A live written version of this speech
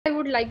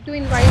would like to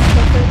invite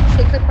Dr.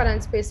 Shekhar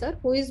Paranjpe, sir,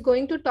 who is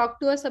going to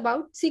talk to us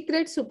about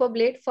secret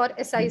superblade for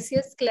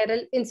SICS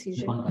Scleral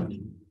Incision.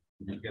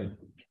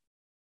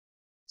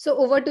 So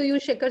over to you,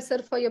 Shekhar,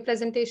 sir, for your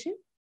presentation.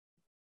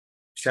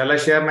 Shall I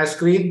share my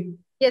screen?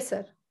 Yes,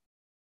 sir.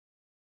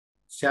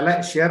 Shall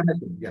I share my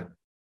screen? Yeah.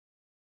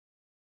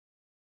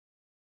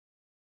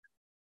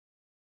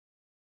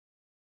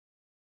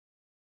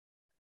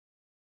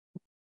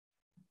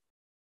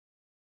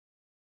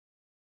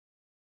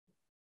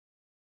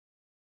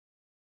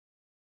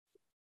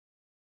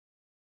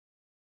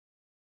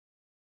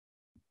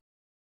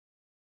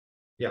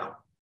 Yeah.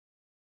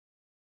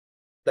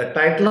 The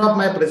title of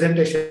my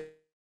presentation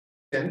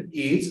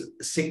is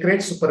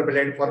Secret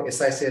Superblade for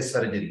SICS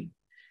Surgery.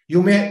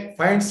 You may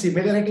find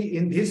similarity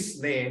in this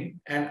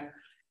name and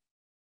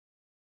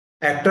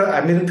actor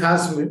Amir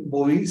Khan's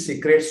movie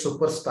Secret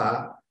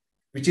Superstar,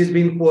 which is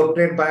being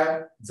portrayed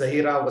by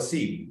Zahira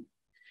Wasim.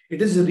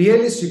 It is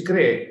really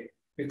secret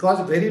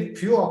because very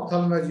few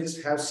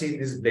ophthalmologists have seen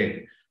this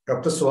blade.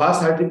 Dr. Suhas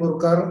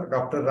Hartipurkar,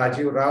 Dr.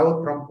 Rajiv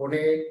Rao from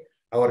Pune,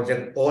 our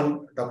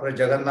own Dr.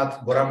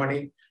 Jagannath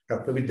Boramani,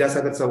 Dr.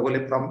 Vidyasagar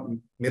Saugole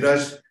from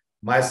Miraj,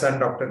 my son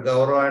Dr.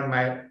 Gaurav and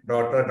my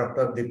daughter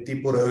Dr.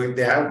 Dipti Purohit,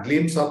 they have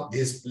glimpse of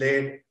this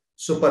blade,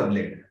 super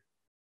blade.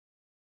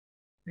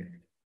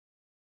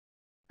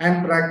 I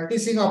am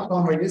practicing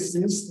ophthalmology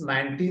since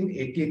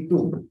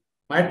 1982.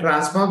 My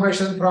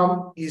transformation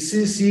from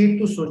ECC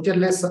to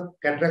sutureless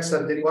cataract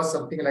surgery was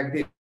something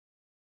like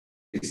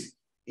this.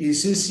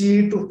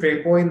 ECC to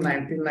phaco in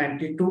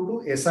 1992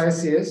 to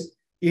SICS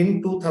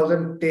in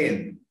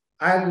 2010.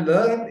 I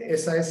learned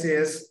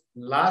SICS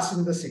last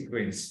in the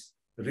sequence.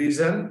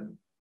 Reason?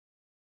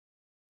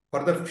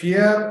 For the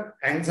fear,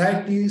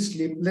 anxiety,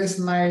 sleepless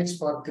nights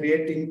for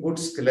creating good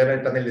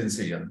scleral tunnel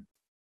incision.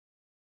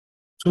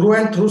 Through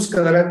and through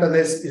scleral tunnel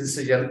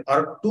incision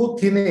or too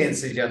thin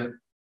incision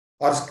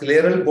or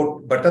scleral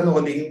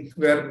buttonholing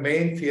were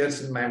main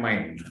fears in my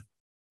mind.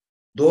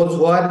 Those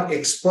who are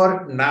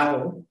expert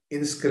now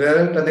in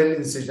scleral tunnel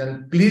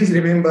incision, please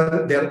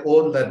remember their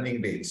own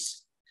learning days.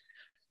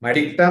 My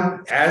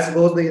dictum, as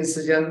goes the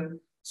incision,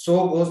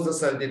 so goes the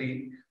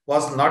surgery,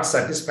 was not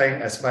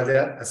satisfying as far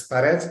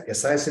as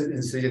SICS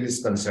incision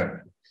is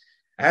concerned.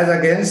 As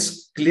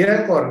against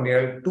clear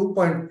corneal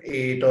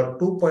 2.8 or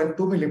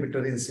 2.2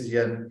 millimeter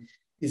incision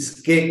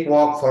is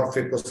cakewalk for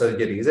phaco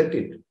surgery, isn't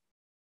it?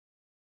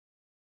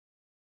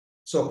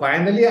 So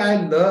finally,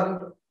 I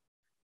learned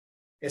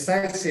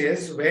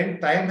SICS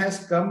when time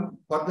has come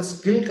for the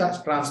skill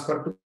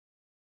transfer to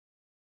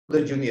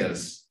the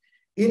juniors.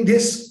 In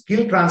this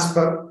skill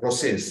transfer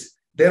process,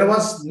 there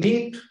was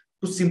need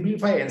to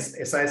simplify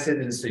SICS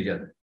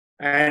incision.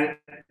 And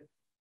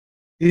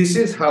this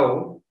is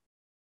how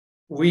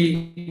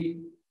we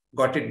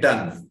got it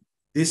done.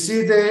 This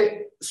is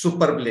a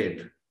super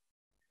blade.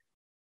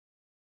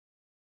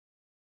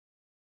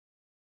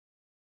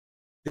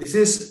 This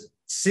is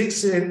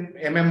 6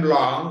 mm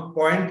long,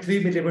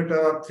 0.3 millimeter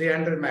or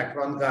 300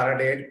 micron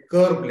guarded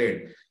curve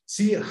blade.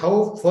 See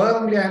how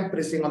firmly I am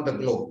pressing on the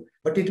globe,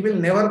 but it will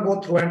never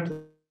go through and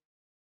through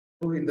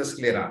in the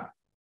sclera.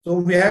 So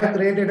we have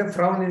created a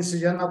frown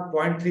incision of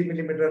 0.3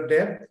 millimeter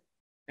depth,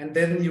 and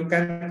then you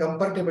can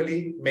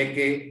comfortably make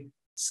a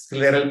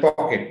scleral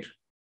pocket.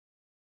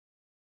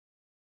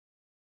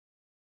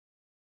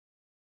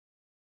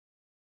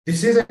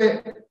 This is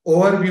an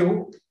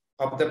overview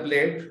of the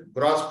blade,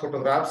 gross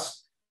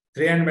photographs,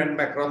 300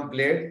 micron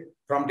blade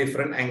from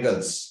different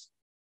angles.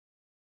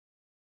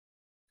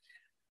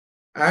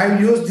 I have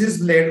used this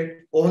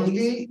blade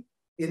only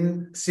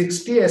in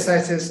 60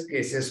 SICS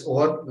cases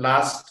over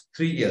last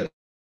 3 years.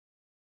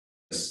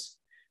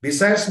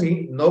 Besides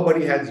me,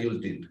 nobody has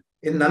used it.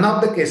 In none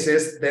of the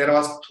cases, there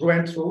was through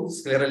and through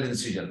scleral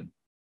incision.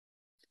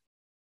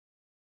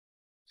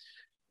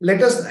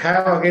 Let us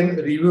have again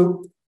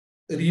review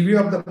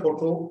of the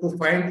photo to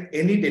find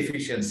any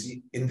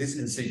deficiency in this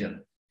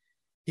incision.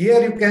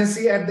 Here you can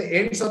see at the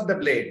ends of the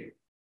blade,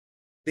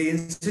 the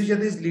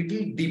incision is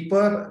little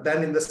deeper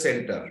than in the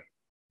center.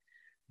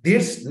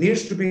 This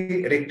needs to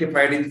be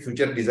rectified in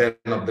future design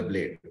of the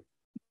blade.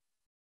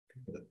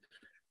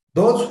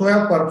 Those who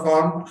have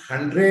performed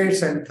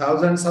hundreds and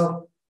thousands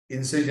of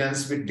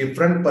incisions with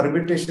different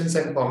permutations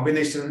and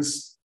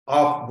combinations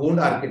of wound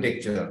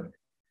architecture,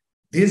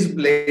 this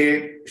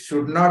blade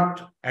should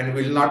not and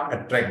will not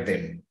attract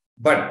them.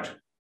 But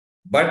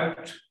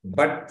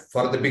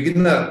for the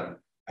beginner,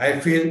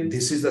 I feel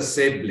this is a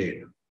safe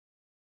blade.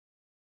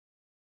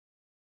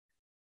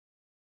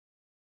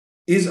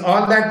 Is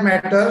all that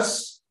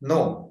matters?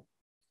 No.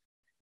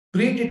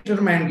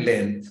 Predetermined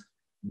length,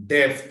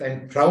 depth,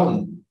 and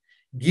frown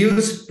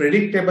gives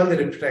predictable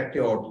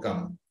refractive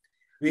outcome.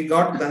 We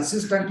got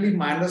consistently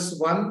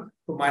 -1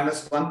 to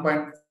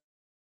 -1.5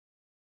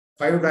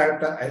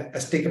 diopter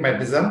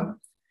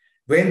astigmatism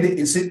when the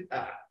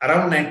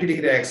around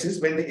 90-degree axis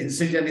when the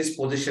incision is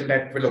positioned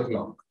at 12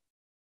 o'clock.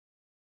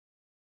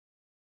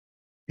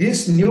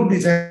 This new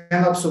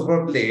design of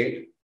super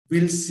blade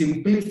will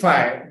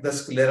simplify the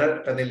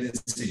scleral tunnel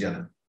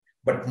incision.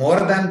 But more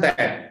than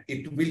that,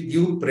 it will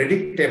give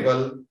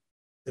predictable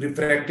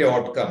refractive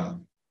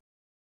outcome.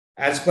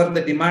 As per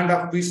the demand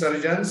of P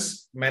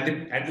surgeons,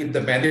 and if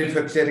the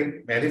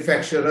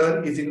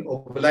manufacturer is in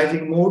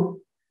obliging mood,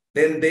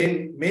 then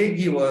they may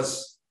give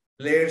us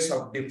blades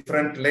of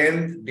different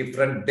length,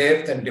 different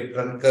depth, and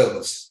different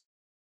curves.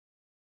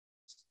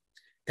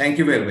 Thank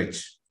you very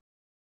much.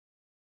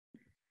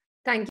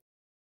 Thank you.